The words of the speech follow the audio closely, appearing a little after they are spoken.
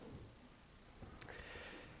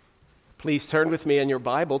Please turn with me in your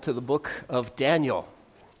Bible to the book of Daniel.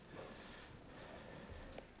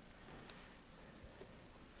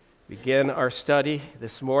 Begin our study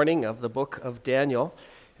this morning of the book of Daniel,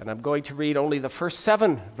 and I'm going to read only the first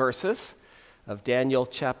 7 verses of Daniel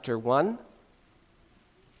chapter 1.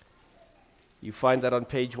 You find that on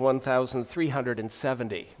page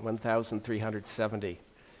 1370,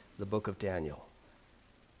 the book of Daniel.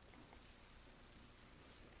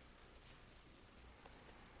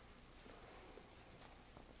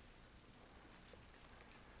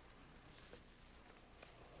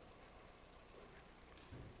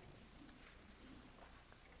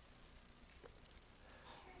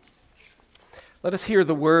 Let us hear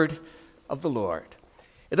the word of the Lord.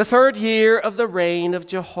 In the 3rd year of the reign of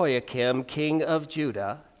Jehoiakim, king of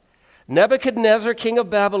Judah, Nebuchadnezzar, king of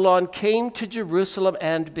Babylon, came to Jerusalem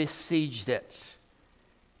and besieged it.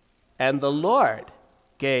 And the Lord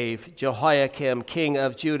gave Jehoiakim, king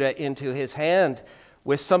of Judah, into his hand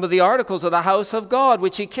with some of the articles of the house of God,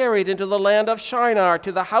 which he carried into the land of Shinar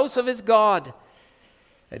to the house of his God.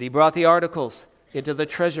 And he brought the articles into the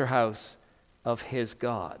treasure house of his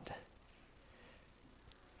God.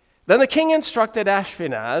 Then the king instructed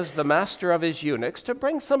Ashpenaz, the master of his eunuchs, to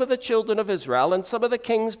bring some of the children of Israel and some of the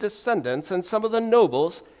king's descendants and some of the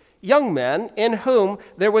nobles, young men in whom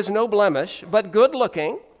there was no blemish, but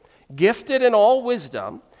good-looking, gifted in all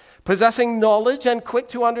wisdom, possessing knowledge and quick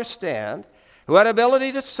to understand, who had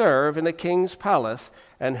ability to serve in the king's palace,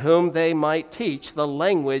 and whom they might teach the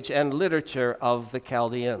language and literature of the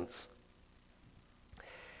Chaldeans.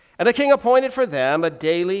 And the king appointed for them a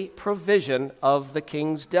daily provision of the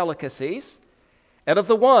king's delicacies and of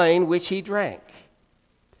the wine which he drank,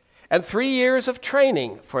 and 3 years of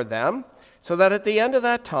training for them, so that at the end of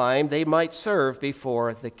that time they might serve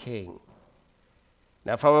before the king.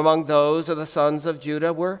 Now from among those of the sons of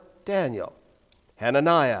Judah were Daniel,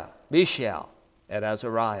 Hananiah, Mishael, and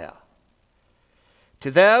Azariah.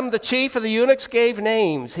 To them the chief of the eunuchs gave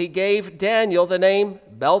names. He gave Daniel the name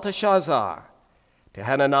Belteshazzar, to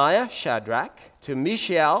Hananiah, Shadrach, to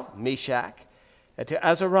Mishael, Meshach, and to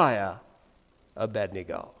Azariah,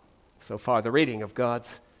 Abednego. So far, the reading of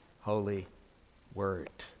God's holy word.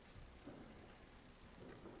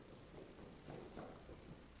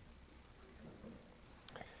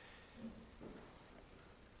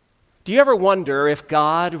 Do you ever wonder if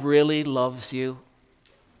God really loves you?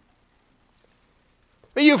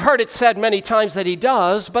 You've heard it said many times that he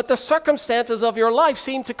does, but the circumstances of your life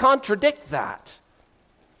seem to contradict that.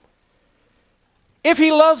 If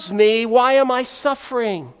he loves me, why am I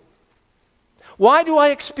suffering? Why do I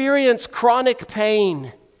experience chronic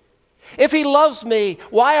pain? If he loves me,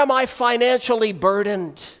 why am I financially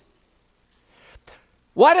burdened?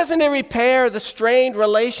 Why doesn't he repair the strained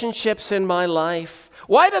relationships in my life?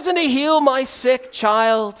 Why doesn't he heal my sick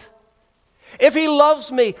child? If he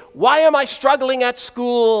loves me, why am I struggling at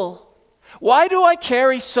school? Why do I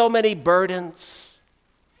carry so many burdens?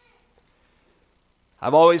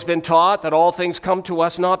 I've always been taught that all things come to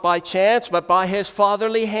us not by chance, but by his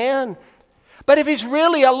fatherly hand. But if he's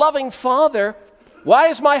really a loving father, why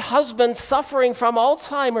is my husband suffering from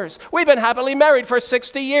Alzheimer's? We've been happily married for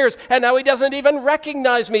 60 years, and now he doesn't even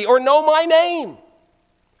recognize me or know my name.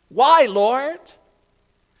 Why, Lord?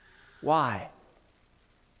 Why?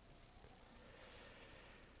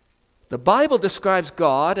 The Bible describes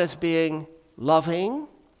God as being loving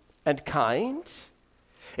and kind.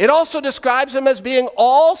 It also describes him as being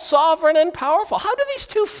all sovereign and powerful. How do these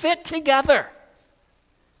two fit together?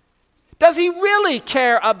 Does he really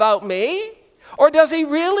care about me? Or does he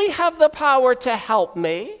really have the power to help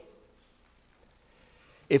me?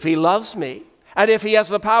 If he loves me, and if he has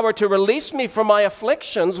the power to release me from my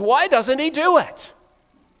afflictions, why doesn't he do it?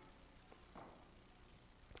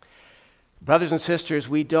 Brothers and sisters,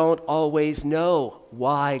 we don't always know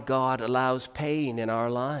why God allows pain in our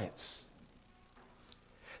lives.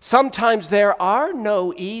 Sometimes there are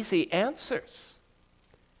no easy answers.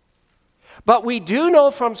 But we do know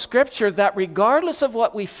from Scripture that regardless of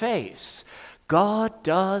what we face, God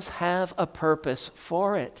does have a purpose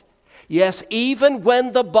for it. Yes, even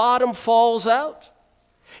when the bottom falls out,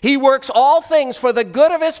 he works all things for the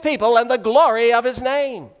good of his people and the glory of his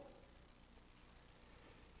name.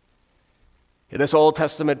 In this Old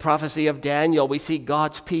Testament prophecy of Daniel, we see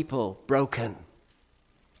God's people broken,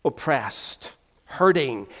 oppressed,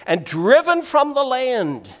 hurting, and driven from the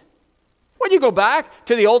land. When you go back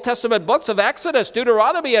to the Old Testament books of Exodus,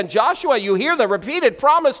 Deuteronomy, and Joshua, you hear the repeated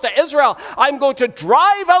promise to Israel, I'm going to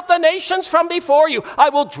drive out the nations from before you. I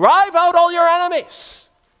will drive out all your enemies.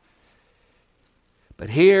 But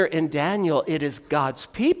here in Daniel, it is God's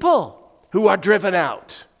people who are driven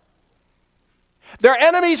out. Their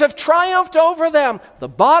enemies have triumphed over them. The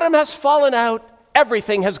bottom has fallen out.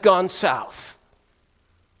 Everything has gone south.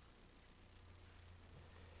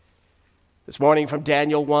 This morning from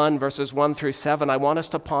Daniel 1, verses 1 through 7, I want us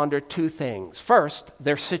to ponder two things. First,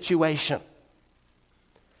 their situation.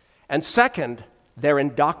 And second, their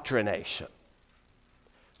indoctrination.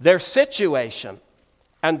 Their situation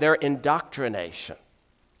and their indoctrination.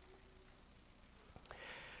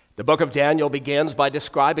 The book of Daniel begins by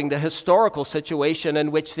describing the historical situation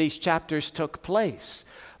in which these chapters took place.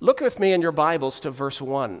 Look with me in your Bibles to verse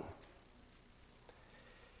 1.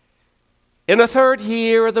 In the 3rd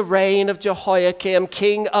year of the reign of Jehoiakim,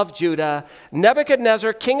 king of Judah,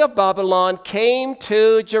 Nebuchadnezzar, king of Babylon, came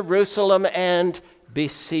to Jerusalem and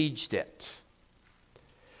besieged it.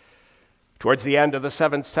 Towards the end of the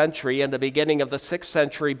 7th century and the beginning of the 6th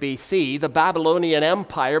century BC, the Babylonian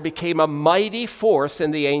Empire became a mighty force in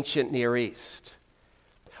the ancient Near East.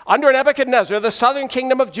 Under Nebuchadnezzar, the southern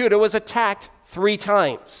kingdom of Judah was attacked 3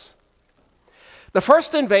 times. The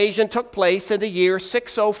first invasion took place in the year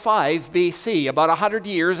 605 BC, about 100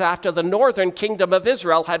 years after the northern kingdom of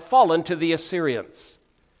Israel had fallen to the Assyrians.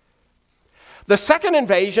 The second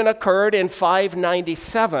invasion occurred in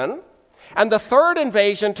 597, and the third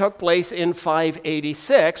invasion took place in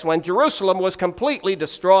 586, when Jerusalem was completely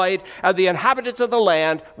destroyed and the inhabitants of the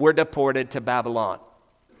land were deported to Babylon.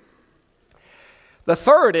 The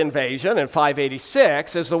third invasion in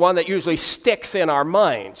 586 is the one that usually sticks in our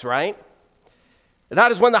minds, right? And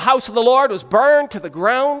that is when the house of the Lord was burned to the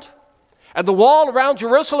ground, and the wall around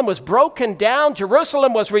Jerusalem was broken down.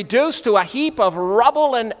 Jerusalem was reduced to a heap of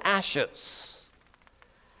rubble and ashes.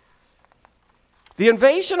 The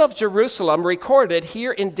invasion of Jerusalem recorded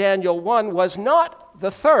here in Daniel 1 was not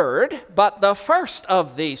the third, but the first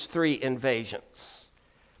of these 3 invasions.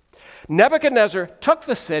 Nebuchadnezzar took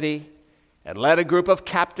the city and led a group of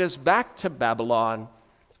captives back to Babylon.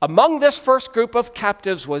 Among this first group of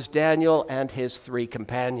captives was Daniel and his 3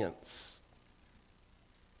 companions.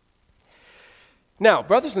 Now,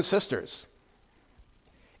 brothers and sisters,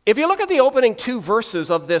 if you look at the opening 2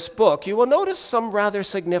 verses of this book, you will notice some rather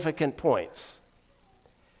significant points.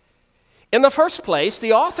 In the first place,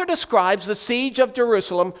 the author describes the siege of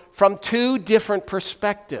Jerusalem from 2 different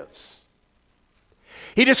perspectives.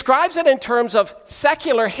 He describes it in terms of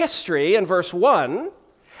secular history in verse 1,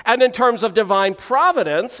 and in terms of divine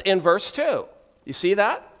providence in verse 2. You see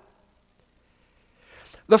that?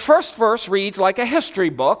 The first verse reads like a history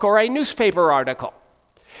book or a newspaper article.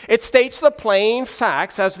 It states the plain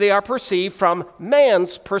facts as they are perceived from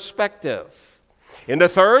man's perspective. In the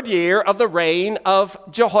 3rd year of the reign of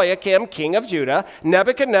Jehoiakim, king of Judah,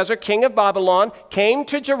 Nebuchadnezzar, king of Babylon, came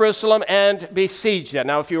to Jerusalem and besieged it.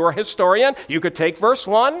 Now, if you were a historian, you could take verse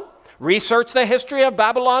 1, research the history of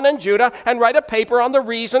Babylon and Judah, and write a paper on the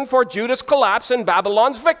reason for Judah's collapse and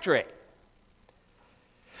Babylon's victory.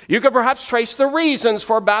 You could perhaps trace the reasons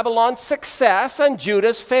for Babylon's success and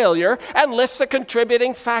Judah's failure, and list the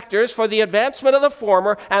contributing factors for the advancement of the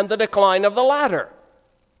former and the decline of the latter.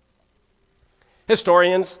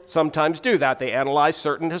 Historians sometimes do that. They analyze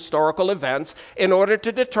certain historical events in order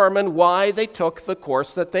to determine why they took the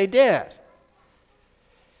course that they did.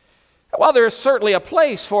 While there is certainly a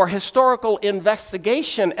place for historical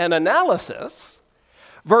investigation and analysis,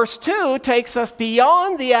 verse 2 takes us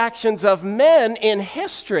beyond the actions of men in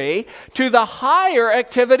history to the higher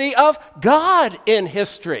activity of God in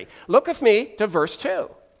history. Look with me to verse 2.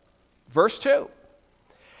 Verse 2.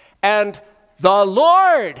 And the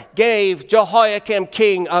Lord gave Jehoiakim,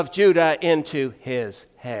 king of Judah, into his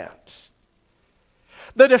hand.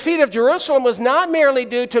 The defeat of Jerusalem was not merely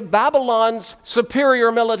due to Babylon's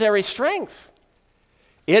superior military strength.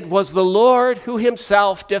 It was the Lord who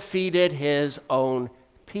himself defeated his own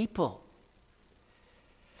people.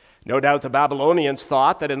 No doubt the Babylonians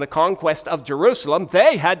thought that in the conquest of Jerusalem,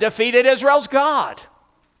 they had defeated Israel's God.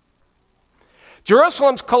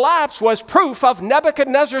 Jerusalem's collapse was proof of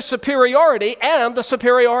Nebuchadnezzar's superiority and the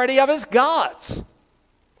superiority of his gods.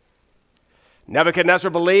 Nebuchadnezzar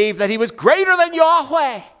believed that he was greater than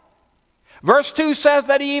Yahweh. Verse 2 says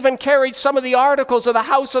that he even carried some of the articles of the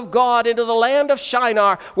house of God into the land of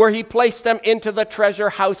Shinar, where he placed them into the treasure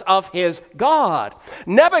house of his God.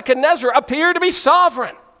 Nebuchadnezzar appeared to be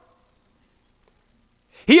sovereign.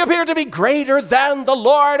 He appeared to be greater than the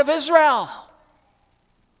Lord of Israel.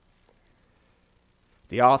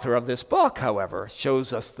 The author of this book, however,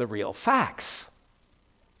 shows us the real facts.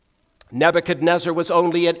 Nebuchadnezzar was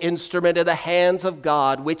only an instrument in the hands of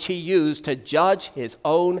God, which he used to judge his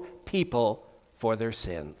own people for their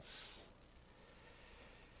sins.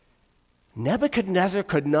 Nebuchadnezzar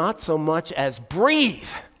could not so much as breathe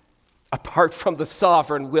apart from the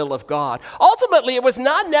sovereign will of God. Ultimately, it was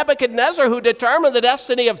not Nebuchadnezzar who determined the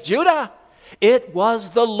destiny of Judah. It was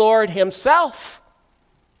the Lord himself.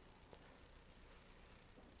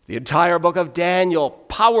 The entire book of Daniel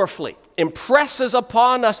powerfully impresses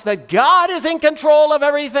upon us that God is in control of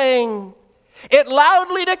everything. It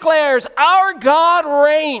loudly declares, our God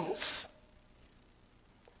reigns.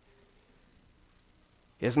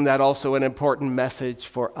 Isn't that also an important message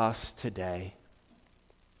for us today?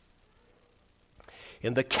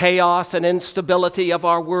 In the chaos and instability of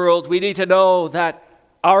our world, we need to know that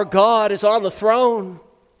our God is on the throne.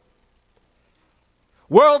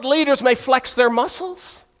 World leaders may flex their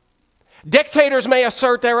muscles. Dictators may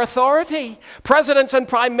assert their authority. Presidents and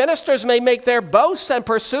prime ministers may make their boasts and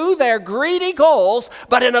pursue their greedy goals.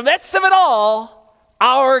 But in the midst of it all,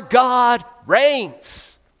 our God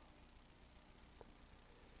reigns.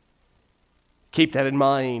 Keep that in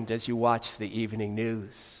mind as you watch the evening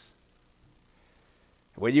news.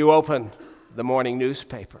 When you open the morning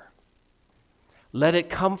newspaper, let it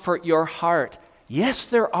comfort your heart. Yes,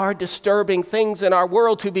 there are disturbing things in our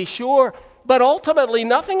world, to be sure, but ultimately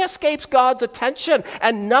nothing escapes God's attention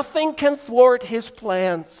and nothing can thwart his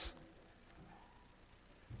plans.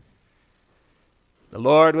 The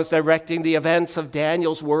Lord was directing the events of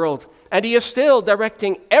Daniel's world, and he is still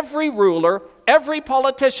directing every ruler, every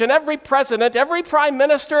politician, every president, every prime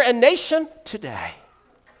minister and nation today.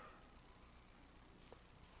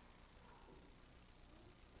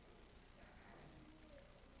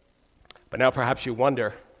 But now perhaps you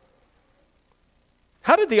wonder,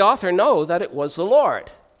 how did the author know that it was the Lord?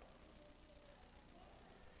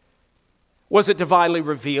 Was it divinely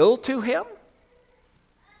revealed to him?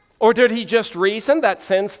 Or did he just reason that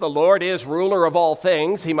since the Lord is ruler of all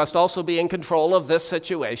things, he must also be in control of this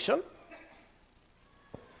situation?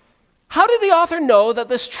 How did the author know that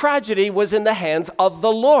this tragedy was in the hands of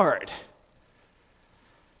the Lord?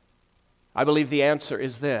 I believe the answer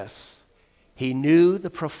is this. He knew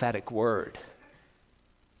the prophetic word.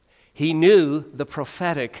 He knew the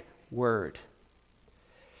prophetic word.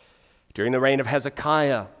 During the reign of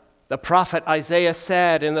Hezekiah, the prophet Isaiah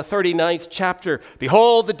said in the 39th chapter,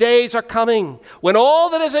 "Behold, the days are coming when all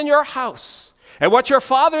that is in your house and what your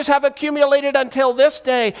fathers have accumulated until this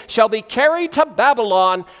day shall be carried to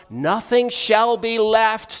Babylon. Nothing shall be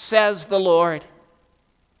left, says the Lord.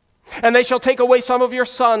 And they shall take away some of your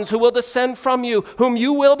sons who will descend from you, whom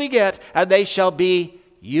you will beget, and they shall be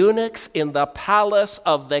eunuchs in the palace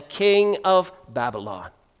of the king of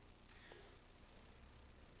Babylon."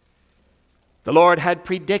 The Lord had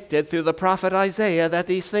predicted through the prophet Isaiah that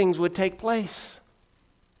these things would take place.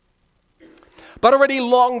 But already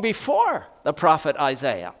long before the prophet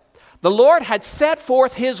Isaiah, the Lord had set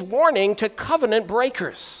forth his warning to covenant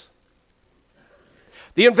breakers.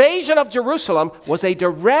 The invasion of Jerusalem was a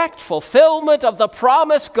direct fulfillment of the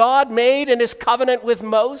promise God made in his covenant with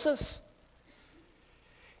Moses.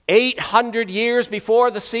 800 years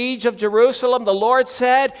before the siege of Jerusalem, the Lord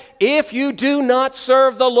said, "If you do not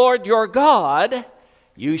serve the Lord your God,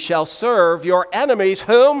 you shall serve your enemies,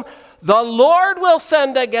 whom the Lord will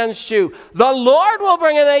send against you. The Lord will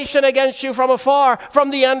bring a nation against you from afar, from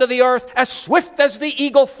the end of the earth, as swift as the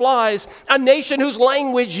eagle flies, a nation whose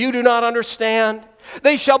language you do not understand.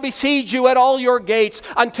 They shall besiege you at all your gates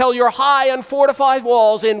until your high and fortified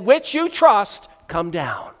walls in which you trust come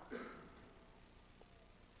down."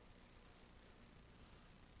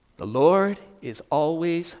 The Lord is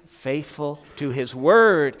always faithful to his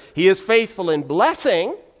word. He is faithful in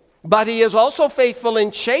blessing, but he is also faithful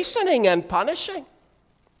in chastening and punishing.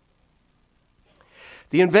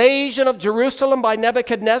 The invasion of Jerusalem by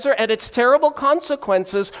Nebuchadnezzar and its terrible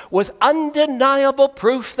consequences was undeniable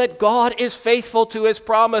proof that God is faithful to his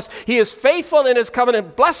promise. He is faithful in his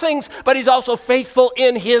covenant blessings, but he's also faithful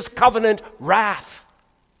in his covenant wrath.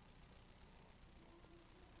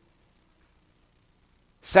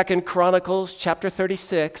 2 Chronicles chapter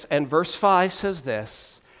 36 and verse 5 says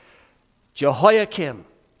this, "Jehoiakim,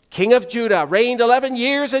 king of Judah, reigned 11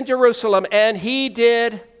 years in Jerusalem, and he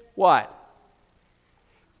did" what?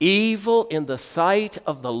 "Evil in the sight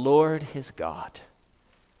of the Lord his God."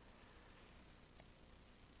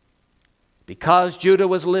 Because Judah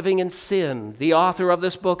was living in sin, the author of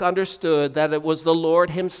this book understood that it was the Lord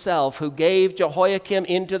himself who gave Jehoiakim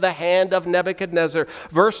into the hand of Nebuchadnezzar.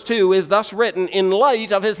 Verse 2 is thus written in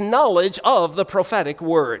light of his knowledge of the prophetic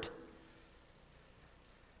word.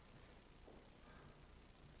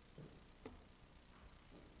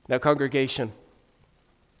 Now, congregation,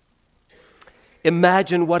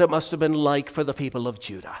 imagine what it must have been like for the people of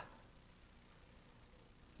Judah.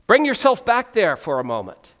 Bring yourself back there for a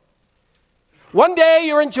moment. One day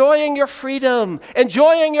you're enjoying your freedom,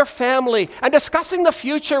 enjoying your family, and discussing the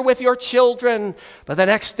future with your children. But the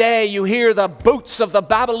next day you hear the boots of the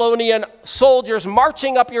Babylonian soldiers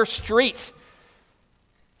marching up your street.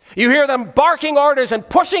 You hear them barking orders and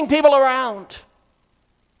pushing people around.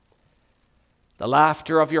 The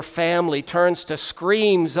laughter of your family turns to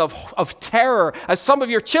screams of terror as some of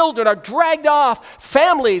your children are dragged off.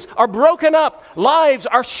 Families are broken up. Lives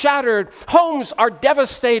are shattered. Homes are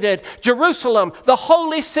devastated. Jerusalem, the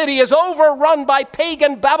holy city, is overrun by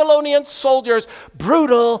pagan Babylonian soldiers,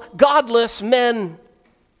 brutal, godless men.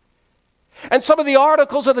 And some of the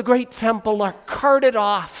articles of the great temple are carted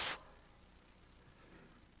off.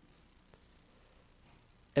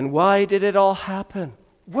 And why did it all happen?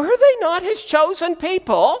 Were they not his chosen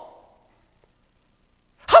people?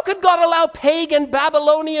 How could God allow pagan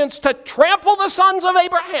Babylonians to trample the sons of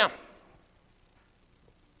Abraham?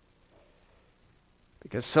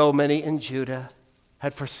 Because so many in Judah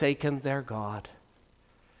had forsaken their God,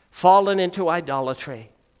 fallen into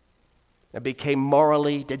idolatry, and became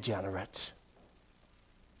morally degenerate.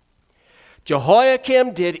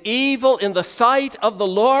 Jehoiakim did evil in the sight of the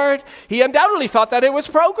Lord. He undoubtedly thought that it was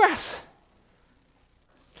progress.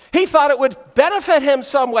 He thought it would benefit him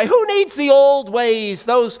some way. Who needs the old ways?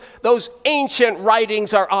 Those ancient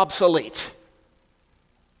writings are obsolete.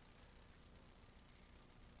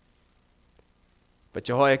 But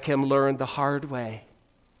Jehoiakim learned the hard way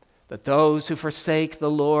that those who forsake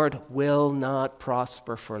the Lord will not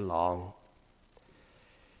prosper for long.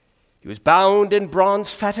 He was bound in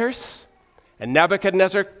bronze fetters, and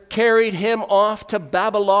Nebuchadnezzar carried him off to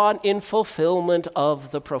Babylon in fulfillment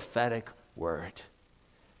of the prophetic word.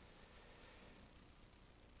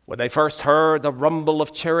 When they first heard the rumble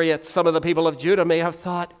of chariots, some of the people of Judah may have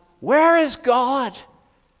thought, "Where is God?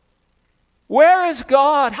 Where is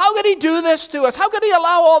God? How could he do this to us? How could he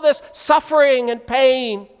allow all this suffering and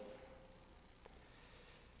pain?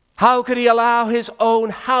 How could he allow his own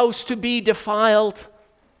house to be defiled?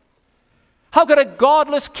 How could a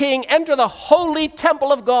godless king enter the holy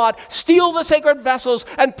temple of God, steal the sacred vessels,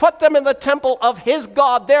 and put them in the temple of his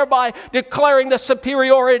God, thereby declaring the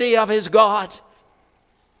superiority of his God?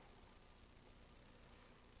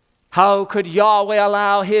 How could Yahweh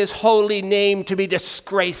allow his holy name to be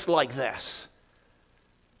disgraced like this?"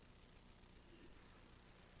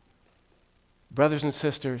 Brothers and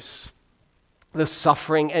sisters, the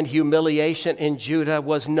suffering and humiliation in Judah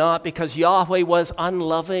was not because Yahweh was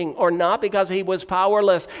unloving or not because he was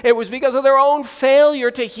powerless. It was because of their own failure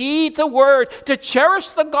to heed the word, to cherish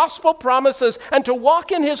the gospel promises, and to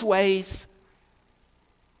walk in his ways.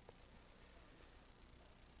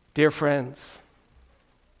 Dear friends,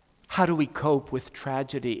 how do we cope with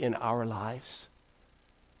tragedy in our lives?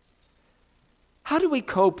 How do we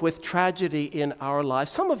cope with tragedy in our lives?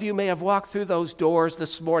 Some of you may have walked through those doors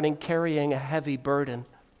this morning carrying a heavy burden.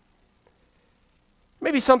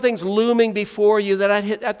 Maybe something's looming before you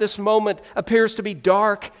that at this moment appears to be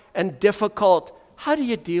dark and difficult. How do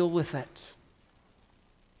you deal with it?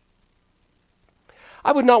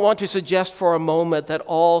 I would not want to suggest for a moment that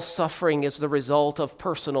all suffering is the result of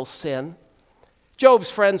personal sin.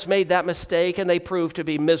 Job's friends made that mistake, and they proved to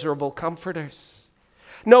be miserable comforters.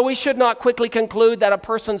 No, we should not quickly conclude that a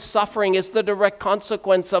person's suffering is the direct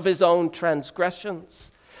consequence of his own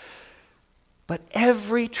transgressions. But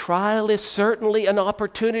every trial is certainly an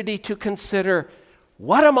opportunity to consider,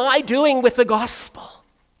 what am I doing with the gospel?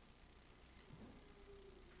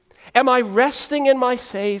 Am I resting in my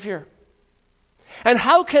Savior? And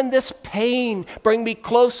how can this pain bring me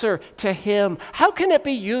closer to him? How can it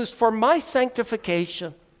be used for my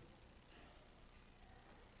sanctification?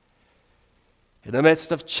 In the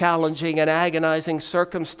midst of challenging and agonizing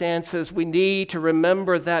circumstances, we need to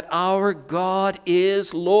remember that our God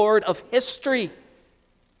is Lord of history.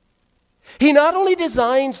 He not only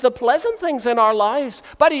designs the pleasant things in our lives,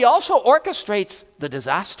 but he also orchestrates the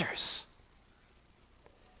disasters.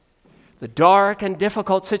 The dark and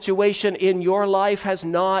difficult situation in your life has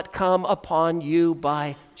not come upon you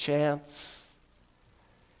by chance.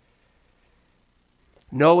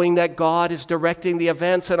 Knowing that God is directing the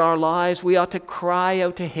events in our lives, we ought to cry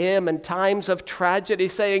out to him in times of tragedy,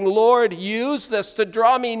 saying, "Lord, use this to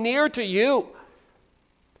draw me near to you.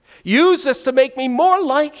 Use this to make me more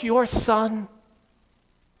like your Son.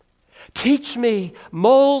 Teach me,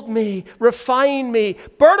 mold me, refine me,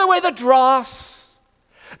 burn away the dross.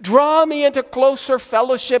 Draw me into closer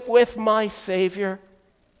fellowship with my Savior."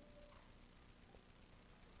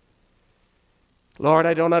 Lord,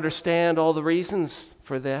 I don't understand all the reasons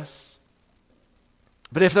for this.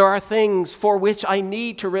 But if there are things for which I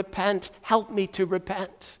need to repent, help me to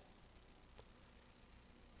repent.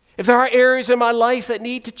 If there are areas in my life that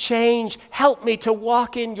need to change, help me to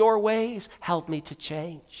walk in your ways. Help me to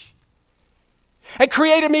change. And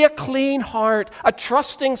create in me a clean heart, a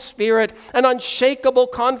trusting spirit, an unshakable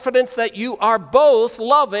confidence that you are both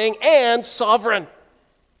loving and sovereign.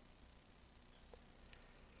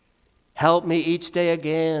 Help me each day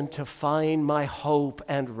again to find my hope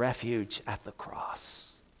and refuge at the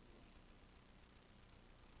cross.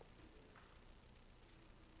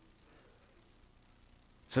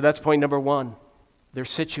 So that's point number one, their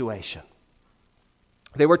situation.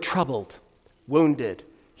 They were troubled, wounded,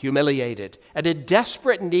 humiliated, and in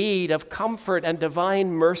desperate need of comfort and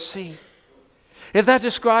divine mercy. If that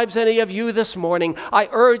describes any of you this morning, I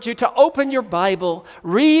urge you to open your Bible,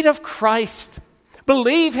 read of Christ,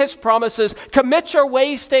 believe his promises, commit your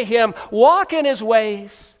ways to him, walk in his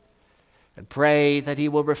ways, and pray that he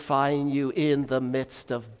will refine you in the midst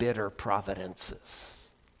of bitter providences.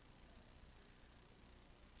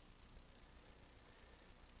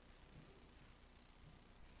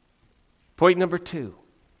 Point number two,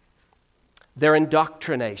 their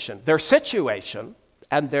indoctrination, their situation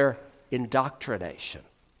and their indoctrination.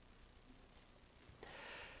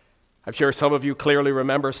 I'm sure some of you clearly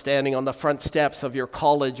remember standing on the front steps of your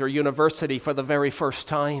college or university for the very first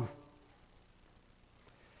time.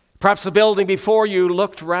 Perhaps the building before you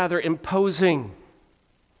looked rather imposing.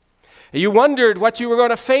 You wondered what you were going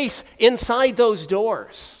to face inside those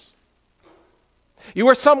doors. You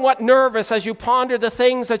were somewhat nervous as you pondered the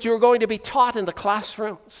things that you were going to be taught in the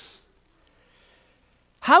classrooms.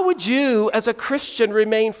 How would you, as a Christian,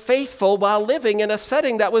 remain faithful while living in a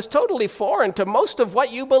setting that was totally foreign to most of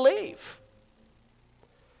what you believe?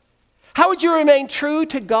 How would you remain true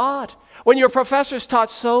to God when your professors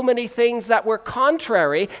taught so many things that were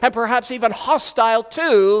contrary and perhaps even hostile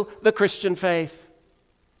to the Christian faith?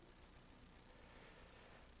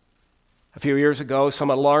 A few years ago, some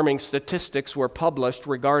alarming statistics were published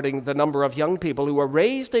regarding the number of young people who were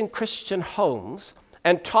raised in Christian homes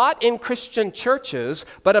and taught in Christian churches,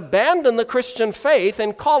 but abandoned the Christian faith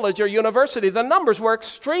in college or university. The numbers were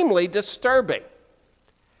extremely disturbing.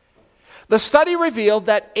 The study revealed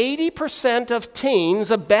that 80% of teens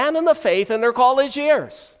abandon the faith in their college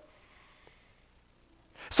years.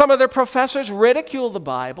 Some of their professors ridicule the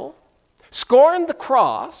Bible, scorn the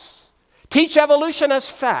cross, teach evolution as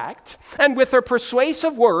fact, and with their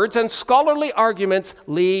persuasive words and scholarly arguments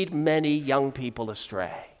lead many young people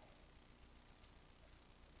astray.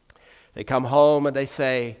 They come home and they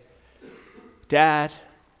say, Dad,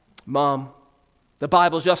 Mom, the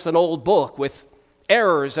Bible's just an old book with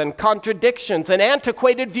errors and contradictions and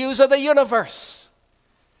antiquated views of the universe.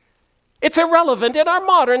 It's irrelevant in our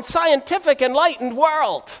modern scientific enlightened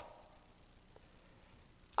world.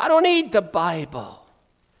 I don't need the Bible.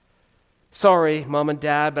 Sorry, Mom and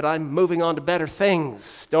Dad, but I'm moving on to better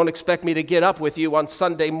things. Don't expect me to get up with you on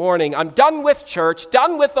Sunday morning. I'm done with church,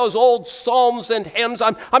 done with those old psalms and hymns.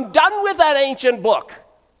 I'm done with that ancient book.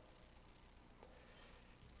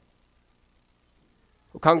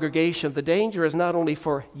 Well, congregation, the danger is not only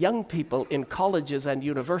for young people in colleges and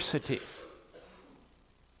universities.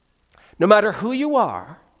 No matter who you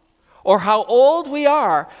are, or how old we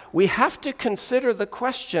are, we have to consider the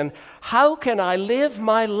question, how can I live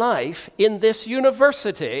my life in this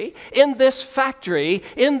university, in this factory,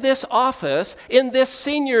 in this office, in this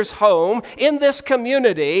senior's home, in this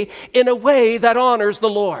community, in a way that honors the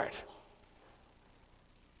Lord?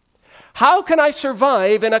 How can I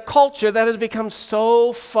survive in a culture that has become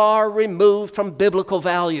so far removed from biblical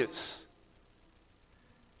values?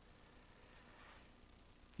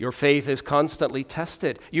 Your faith is constantly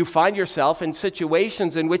tested. You find yourself in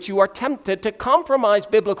situations in which you are tempted to compromise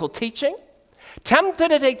biblical teaching, tempted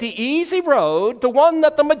to take the easy road, the one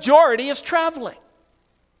that the majority is traveling.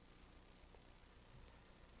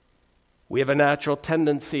 We have a natural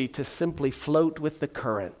tendency to simply float with the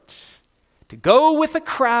current, to go with the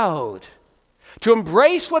crowd, to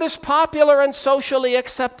embrace what is popular and socially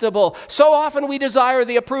acceptable. So often we desire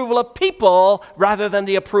the approval of people rather than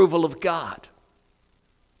the approval of God.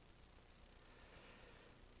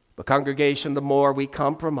 But congregation, the more we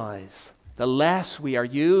compromise, the less we are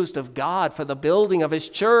used of God for the building of his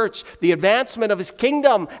church, the advancement of his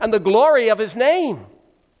kingdom, and the glory of his name.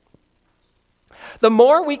 The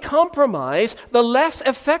more we compromise, the less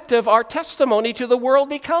effective our testimony to the world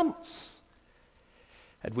becomes.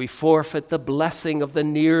 And we forfeit the blessing of the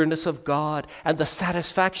nearness of God and the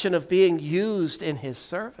satisfaction of being used in his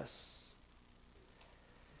service.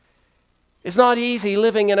 It's not easy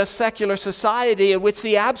living in a secular society in which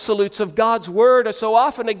the absolutes of God's word are so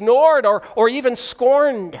often ignored or even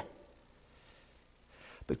scorned.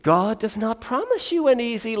 But God does not promise you an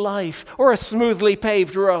easy life or a smoothly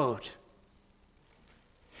paved road.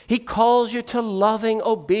 He calls you to loving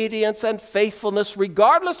obedience and faithfulness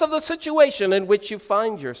regardless of the situation in which you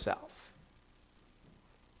find yourself.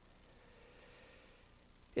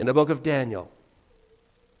 In the book of Daniel,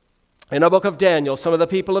 some of the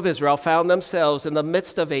people of Israel found themselves in the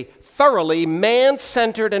midst of a thoroughly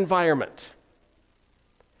man-centered environment.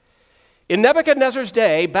 In Nebuchadnezzar's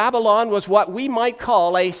day, Babylon was what we might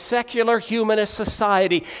call a secular humanist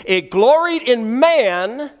society. It gloried in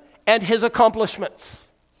man and his accomplishments.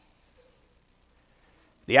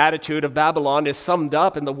 The attitude of Babylon is summed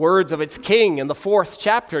up in the words of its king in the 4th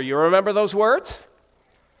chapter. You remember those words?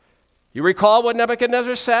 You recall what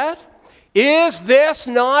Nebuchadnezzar said? Is this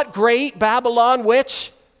not great Babylon,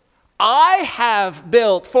 which I have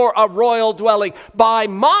built for a royal dwelling by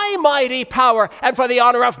my mighty power and for the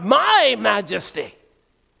honor of my majesty?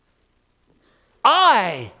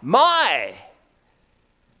 Babylon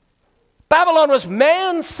was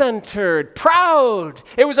man-centered, proud.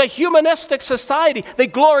 It was a humanistic society. They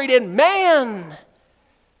gloried in man.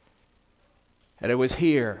 And it was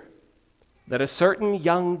here that a certain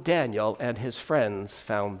young Daniel and his friends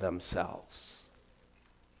found themselves.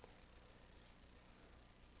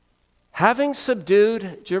 Having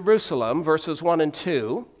subdued Jerusalem, verses 1 and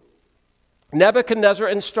 2, Nebuchadnezzar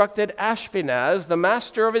instructed Ashpenaz, the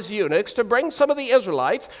master of his eunuchs, to bring some of the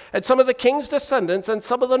Israelites and some of the king's descendants and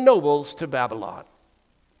some of the nobles to Babylon.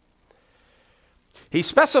 He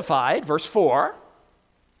specified, verse 4,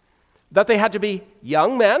 that they had to be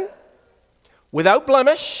young men, without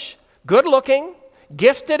blemish, good-looking,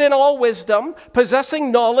 gifted in all wisdom,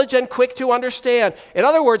 possessing knowledge and quick to understand. In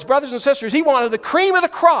other words, brothers and sisters, he wanted the cream of the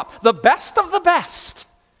crop, the best of the best.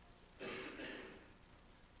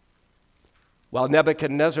 While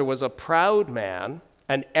Nebuchadnezzar was a proud man,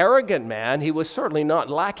 an arrogant man, he was certainly not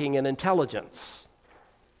lacking in intelligence.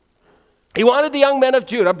 He wanted the young men of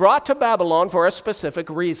Judah brought to Babylon for a specific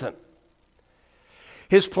reason.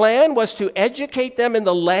 His plan was to educate them in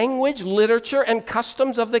the language, literature, and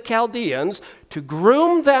customs of the Chaldeans, to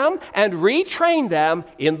groom them and retrain them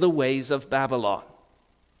in the ways of Babylon.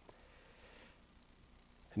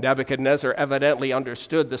 Nebuchadnezzar evidently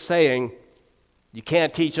understood the saying, you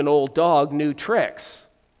can't teach an old dog new tricks.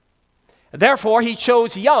 Therefore, he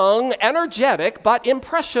chose young, energetic, but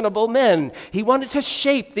impressionable men. He wanted to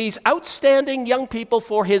shape these outstanding young people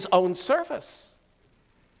for his own service.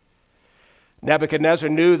 Nebuchadnezzar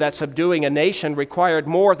knew that subduing a nation required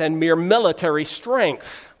more than mere military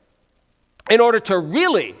strength. In order to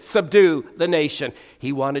really subdue the nation,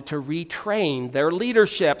 he wanted to retrain their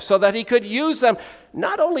leadership so that he could use them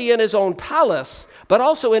not only in his own palace, but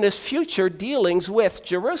also in his future dealings with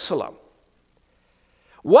Jerusalem.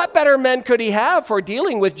 What better men could he have for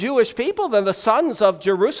dealing with Jewish people than the sons of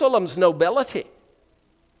Jerusalem's nobility?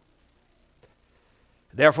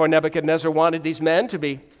 Therefore, Nebuchadnezzar wanted these men to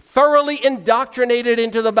be thoroughly indoctrinated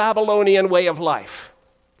into the Babylonian way of life.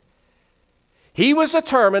 He was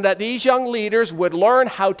determined that these young leaders would learn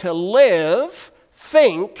how to live,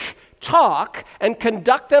 think, talk, and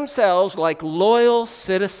conduct themselves like loyal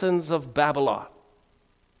citizens of Babylon.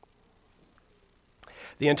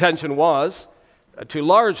 The intention was to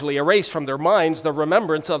largely erase from their minds the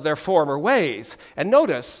remembrance of their former ways. And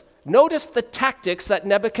notice the tactics that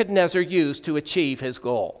Nebuchadnezzar used to achieve his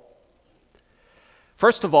goal.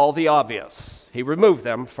 First of all, the obvious. He removed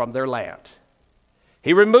them from their land.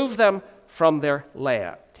 He removed them from their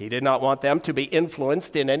land. He did not want them to be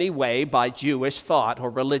influenced in any way by Jewish thought or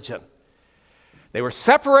religion. They were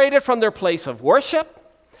separated from their place of worship,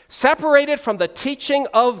 separated from the teaching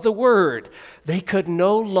of the word. They could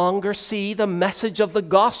no longer see the message of the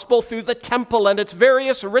gospel through the temple and its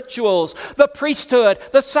various rituals. The priesthood,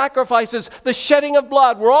 the sacrifices, the shedding of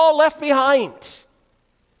blood were all left behind.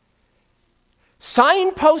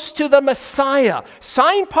 Signposts to the Messiah,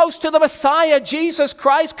 Jesus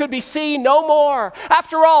Christ, could be seen no more.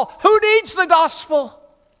 After all, who needs the gospel?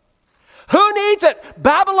 Who needs it?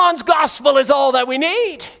 Babylon's gospel is all that we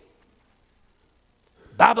need.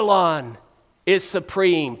 Babylon is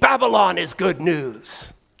supreme. Babylon is good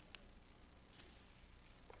news.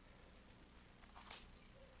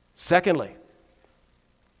 Secondly,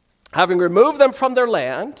 having removed them from their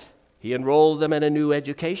land, he enrolled them in a new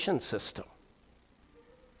education system.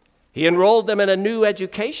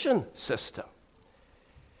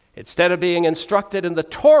 Instead of being instructed in the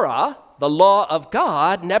Torah, the law of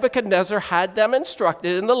God, Nebuchadnezzar had them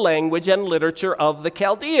instructed in the language and literature of the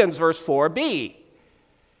Chaldeans, verse 4b.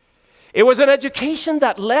 It was an education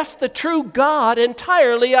that left the true God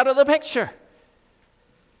entirely out of the picture.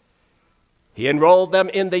 He enrolled them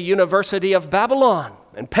in the University of Babylon,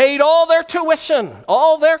 and paid all their tuition,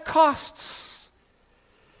 all their costs.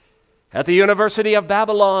 At the University of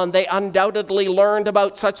Babylon, they undoubtedly learned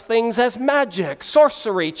about such things as magic,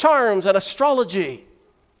 sorcery, charms, and astrology.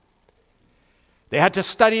 They had to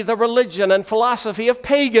study the religion and philosophy of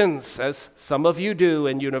pagans, as some of you do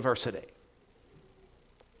in university.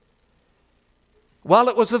 While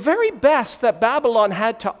it was the very best that Babylon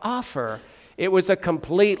had to offer, it was a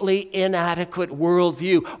completely inadequate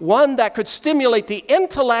worldview, one that could stimulate the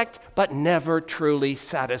intellect but never truly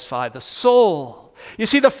satisfy the soul. You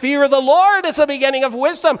see, the fear of the Lord is the beginning of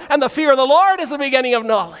wisdom, and the fear of the Lord is the beginning of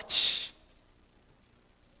knowledge.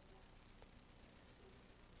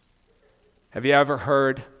 Have you ever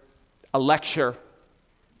heard a lecture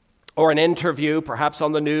or an interview, perhaps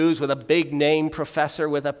on the news, with a big-name professor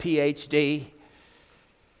with a PhD?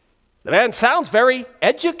 The man sounds very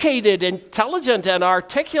educated, intelligent, and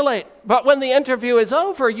articulate, but when the interview is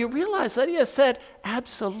over, you realize that he has said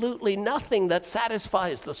absolutely nothing that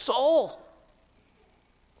satisfies the soul.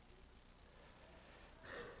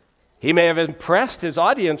 He may have impressed his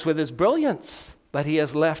audience with his brilliance, but he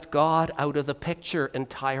has left God out of the picture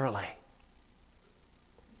entirely.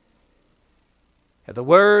 And the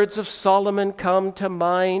words of Solomon come to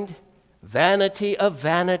mind: vanity of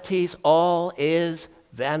vanities, all is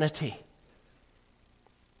vanity.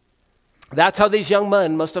 That's how these young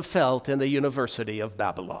men must have felt in the University of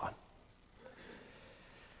Babylon.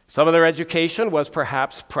 Some of their education was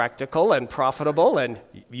perhaps practical and profitable and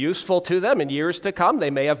useful to them in years to come. They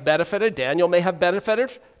may have benefited. Daniel may have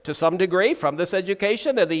benefited to some degree from this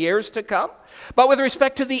education in the years to come. But with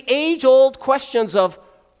respect to the age-old questions of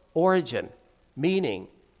origin, meaning,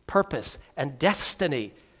 purpose, and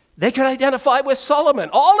destiny, they could identify with Solomon.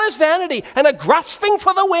 All is vanity and a grasping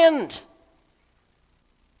for the wind.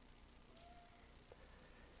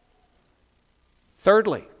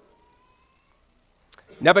 Thirdly,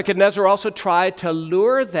 Nebuchadnezzar also tried to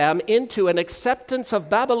lure them into an acceptance of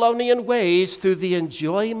Babylonian ways through the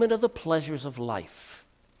enjoyment of the pleasures of life.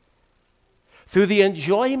 Through the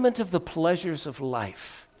enjoyment of the pleasures of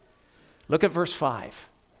life. Look at verse 5.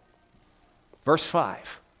 Verse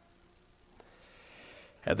 5.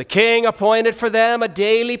 And the king appointed for them a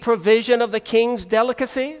daily provision of the king's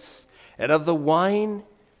delicacies and of the wine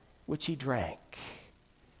which he drank.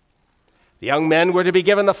 The young men were to be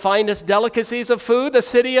given the finest delicacies of food the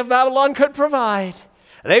city of Babylon could provide.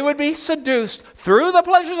 They would be seduced through the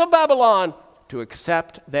pleasures of Babylon to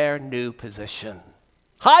accept their new position.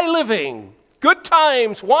 High living, good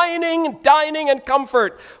times, wining, dining, and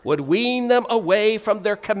comfort would wean them away from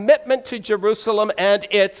their commitment to Jerusalem and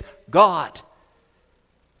its God.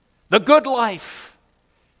 The good life.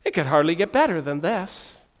 It could hardly get better than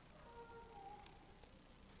this.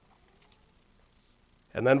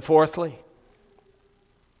 And then fourthly,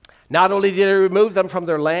 not only did he remove them from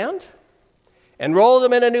their land, enroll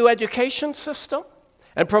them in a new education system,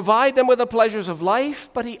 and provide them with the pleasures of life,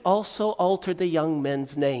 but he also altered the young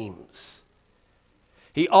men's names.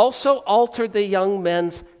 He also altered the young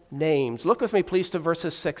men's names. Look with me, please, to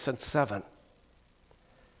verses 6 and 7.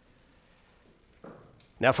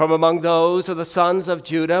 Now from among those of the sons of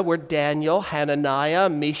Judah were Daniel, Hananiah,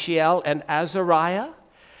 Mishael, and Azariah.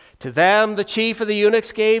 To them the chief of the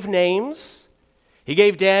eunuchs gave names. He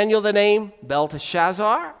gave Daniel the name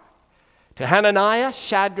Belteshazzar, to Hananiah,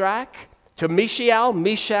 Shadrach, to Mishael,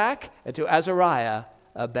 Meshach, and to Azariah,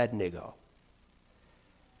 Abednego.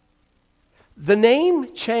 The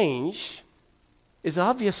name change is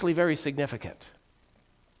obviously very significant.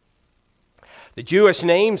 The Jewish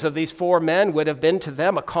names of these four men would have been to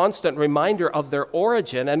them a constant reminder of their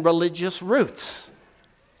origin and religious roots.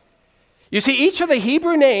 You see, each of the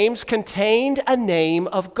Hebrew names contained a name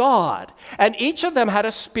of God, and each of them had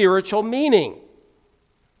a spiritual meaning.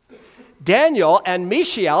 Daniel and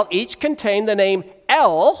Mishael each contained the name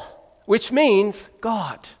El, which means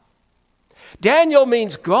God. Daniel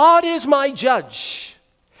means God is my judge,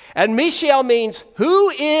 and Mishael means who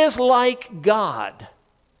is like God.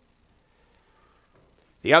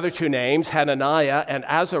 The other two names, Hananiah and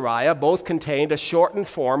Azariah, both contained a shortened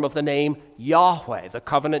form of the name Yahweh, the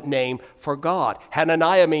covenant name for God.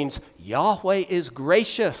 Hananiah means Yahweh is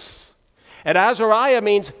gracious, and Azariah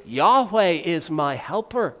means Yahweh is my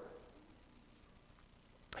helper.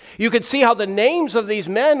 You could see how the names of these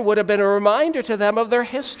men would have been a reminder to them of their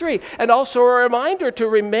history, and also a reminder to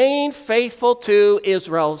remain faithful to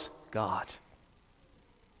Israel's God.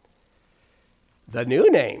 The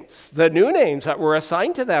new names that were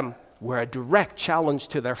assigned to them were a direct challenge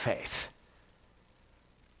to their faith.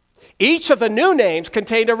 Each of the new names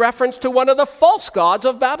contained a reference to one of the false gods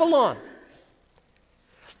of Babylon.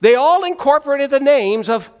 They all incorporated the names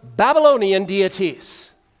of Babylonian deities.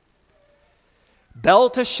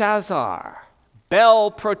 Belteshazzar,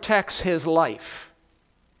 Bel protects his life.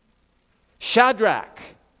 Shadrach,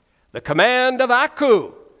 the command of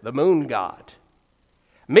Aku, the moon god.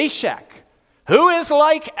 Meshach, who is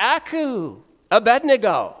like Aku?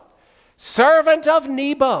 Abednego, servant of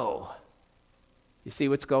Nebo. You see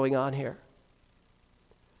what's going on here?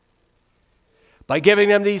 By giving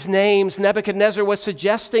them these names, Nebuchadnezzar was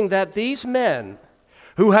suggesting that these men,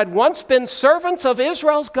 who had once been servants of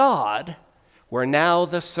Israel's God, were now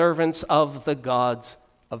the servants of the gods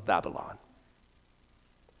of Babylon.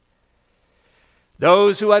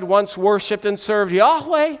 Those who had once worshipped and served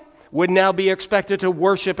Yahweh would now be expected to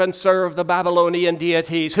worship and serve the Babylonian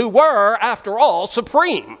deities, who were, after all,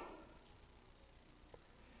 supreme.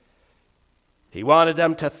 He wanted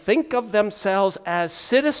them to think of themselves as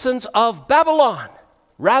citizens of Babylon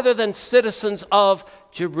rather than citizens of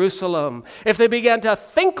Jerusalem. If they began to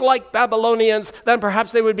think like Babylonians, then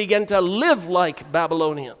perhaps they would begin to live like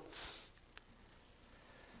Babylonians.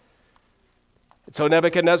 And so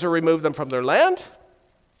Nebuchadnezzar removed them from their land,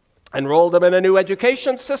 enrolled them in a new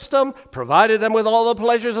education system, provided them with all the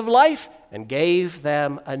pleasures of life, and gave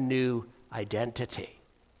them a new identity.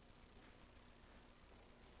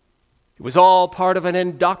 It was all part of an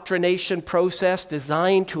indoctrination process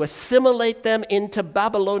designed to assimilate them into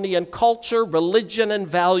Babylonian culture, religion, and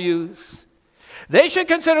values. They should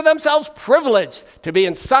consider themselves privileged to be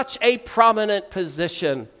in such a prominent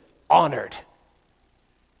position, honored.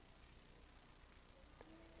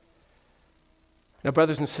 Now,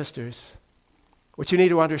 brothers and sisters, what you need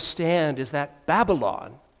to understand is that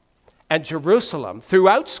Babylon and Jerusalem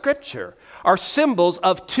throughout Scripture are symbols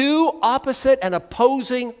of two opposite and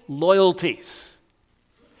opposing loyalties.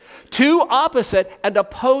 Two opposite and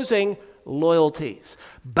opposing loyalties.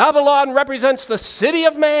 Babylon represents the city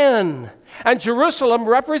of man, and Jerusalem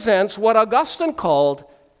represents what Augustine called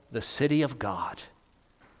the city of God.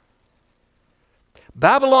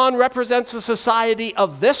 Babylon represents the society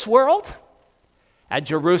of this world, and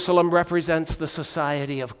Jerusalem represents the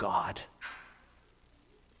society of God.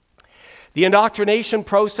 The indoctrination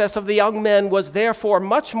process of the young men was therefore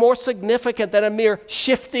much more significant than a mere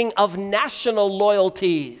shifting of national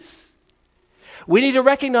loyalties. We need to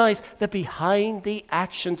recognize that behind the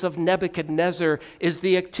actions of Nebuchadnezzar is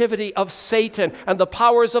the activity of Satan and the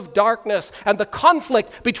powers of darkness and the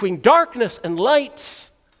conflict between darkness and light.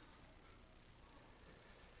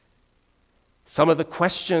 Some of the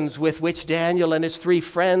questions with which Daniel and his three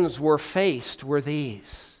friends were faced were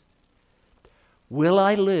these. Will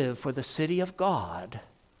I live for the city of God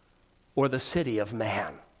or the city of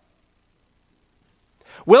man?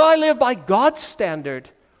 Will I live by God's standard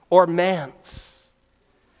or man's?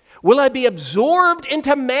 Will I be absorbed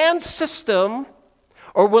into man's system,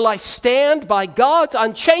 or will I stand by God's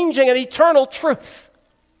unchanging and eternal truth?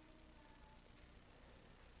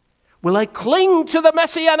 Will I cling to the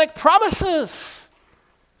messianic promises,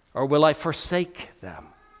 or will I forsake them?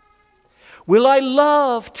 Will I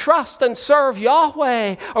love, trust, and serve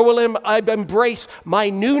Yahweh, or will I embrace my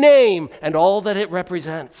new name and all that it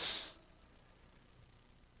represents?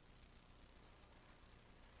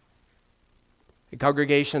 The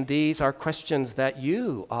congregation, these are questions that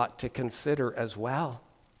you ought to consider as well.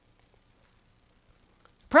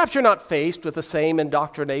 Perhaps you're not faced with the same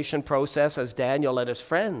indoctrination process as Daniel and his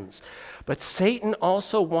friends, but Satan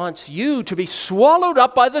also wants you to be swallowed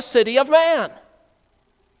up by the city of man.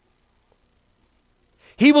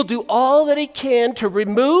 He will do all that he can to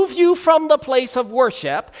remove you from the place of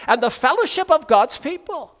worship and the fellowship of God's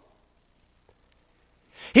people.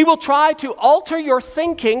 He will try to alter your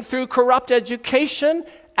thinking through corrupt education,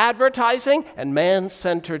 advertising, and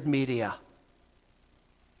man-centered media.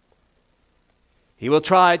 He will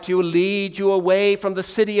try to lead you away from the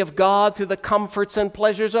city of God through the comforts and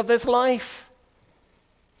pleasures of this life.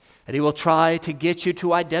 And he will try to get you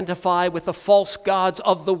to identify with the false gods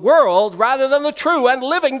of the world rather than the true and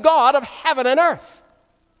living God of heaven and earth.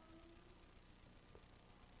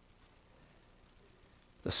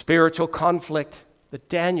 The spiritual conflict that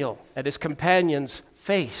Daniel and his companions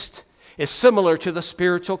faced is similar to the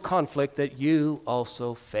spiritual conflict that you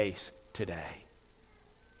also face today.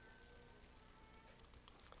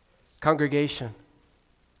 Congregation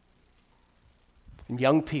and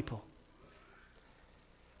young people,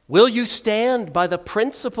 will you stand by the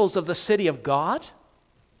principles of the city of God?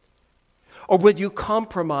 Or will you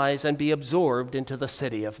compromise and be absorbed into the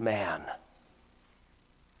city of man?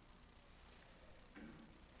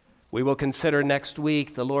 We will consider next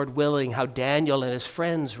week, the Lord willing, how Daniel and his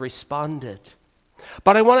friends responded.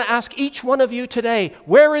 But I want to ask each one of you today,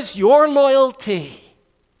 where is your loyalty?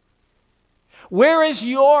 Where is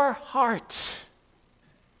your heart?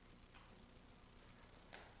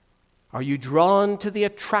 Are you drawn to the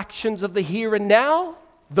attractions of the here and now,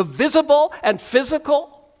 the visible and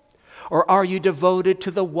physical? Or are you devoted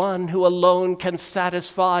to the one who alone can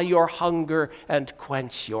satisfy your hunger and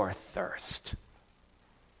quench your thirst?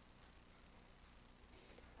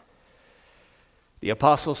 The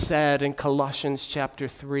apostle said in Colossians chapter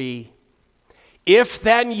 3, "If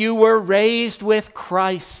then you were raised with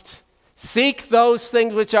Christ, seek those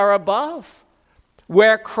things which are above,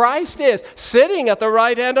 where Christ is, sitting at the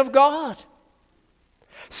right hand of God.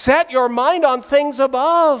 Set your mind on things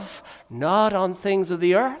above, not on things of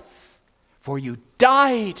the earth, for you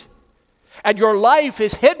died, and your life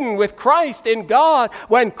is hidden with Christ in God.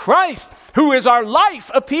 When Christ, who is our life,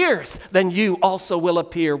 appears, then you also will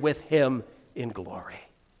appear with him in glory."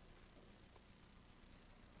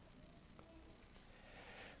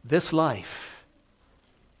 This life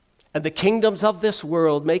and the kingdoms of this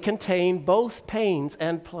world may contain both pains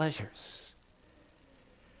and pleasures,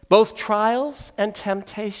 both trials and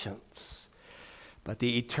temptations, but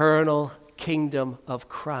the eternal kingdom of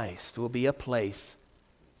Christ will be a place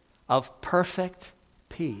of perfect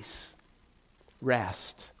peace,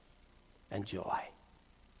 rest, and joy.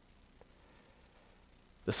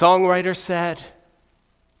 The songwriter said,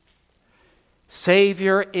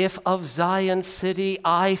 "Savior, if of Zion's city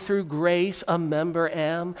I through grace a member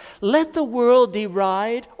am, let the world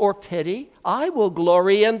deride or pity, I will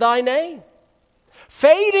glory in thy name.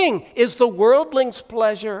 Fading is the worldling's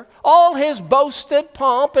pleasure, all his boasted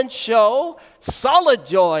pomp and show, solid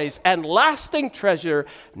joys and lasting treasure,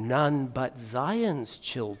 none but Zion's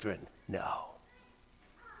children know."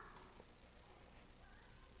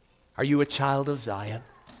 Are you a child of Zion?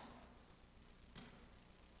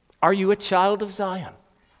 Are you a child of Zion?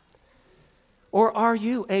 Or are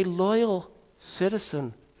you a loyal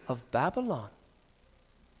citizen of Babylon?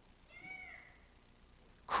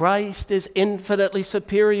 Christ is infinitely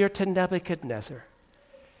superior to Nebuchadnezzar,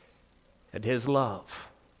 and his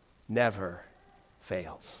love never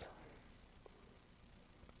fails.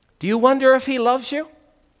 Do you wonder if he loves you?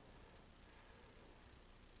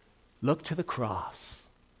 Look to the cross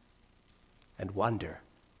and wonder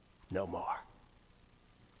no more.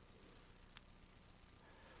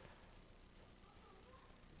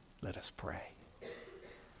 Let us pray.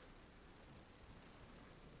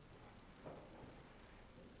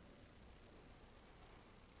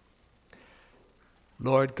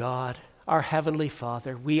 Lord God, our Heavenly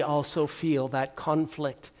Father, we also feel that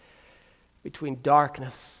conflict between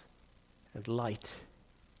darkness and light,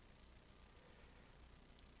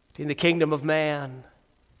 between the kingdom of man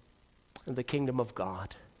and the kingdom of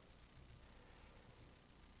God.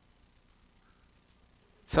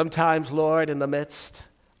 Sometimes, Lord, in the midst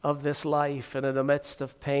of this life and in the midst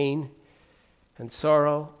of pain and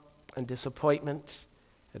sorrow and disappointment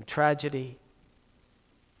and tragedy,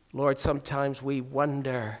 Lord, sometimes we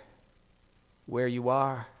wonder where you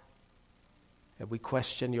are and we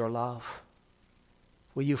question your love.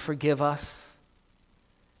 Will you forgive us?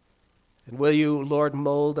 And will you, Lord,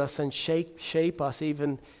 mold us and shape us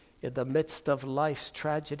even in the midst of life's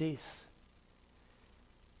tragedies?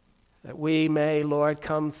 That we may, Lord,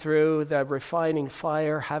 come through the refining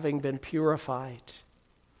fire having been purified.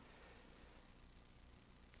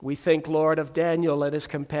 We think, Lord, of Daniel and his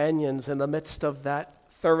companions in the midst of that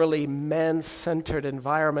thoroughly man-centered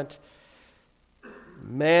environment.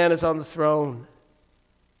 Man is on the throne.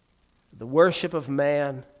 The worship of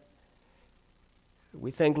man.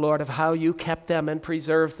 We think, Lord, of how you kept them and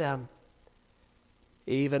preserved them,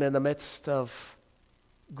 even in the midst of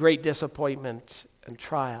great disappointment and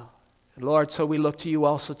trial. And Lord, so we look to you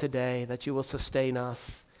also today, that you will sustain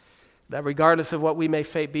us, that regardless of what we may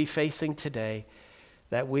be facing today,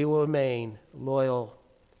 that we will remain loyal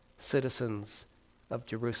citizens of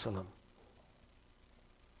Jerusalem,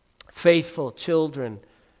 faithful children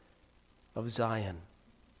of Zion.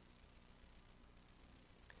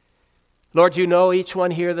 Lord, you know each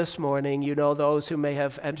one here this morning. You know those who may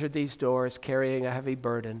have entered these doors carrying a heavy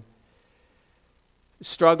burden,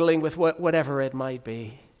 struggling with whatever it might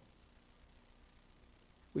be.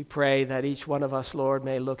 We pray that each one of us, Lord,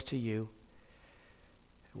 may look to you.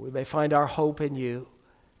 We may find our hope in you,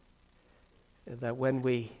 and that when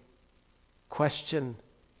we question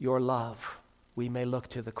your love, we may look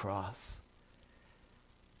to the cross.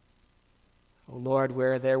 Oh Lord,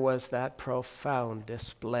 where there was that profound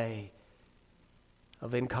display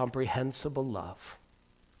of incomprehensible love.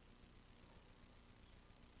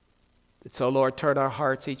 And so, Lord, turn our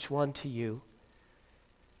hearts, each one, to you,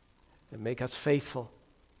 and make us faithful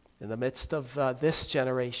in the midst of this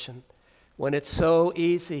generation, when it's so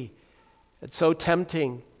easy and so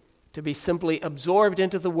tempting to be simply absorbed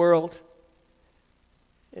into the world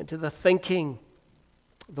into the thinking,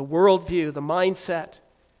 the worldview, the mindset,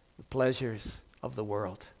 the pleasures of the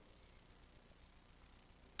world.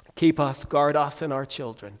 Keep us, guard us and our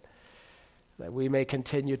children, that we may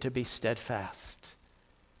continue to be steadfast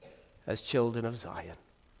as children of Zion.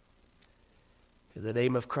 In the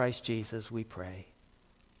name of Christ Jesus we pray.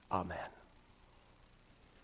 Amen.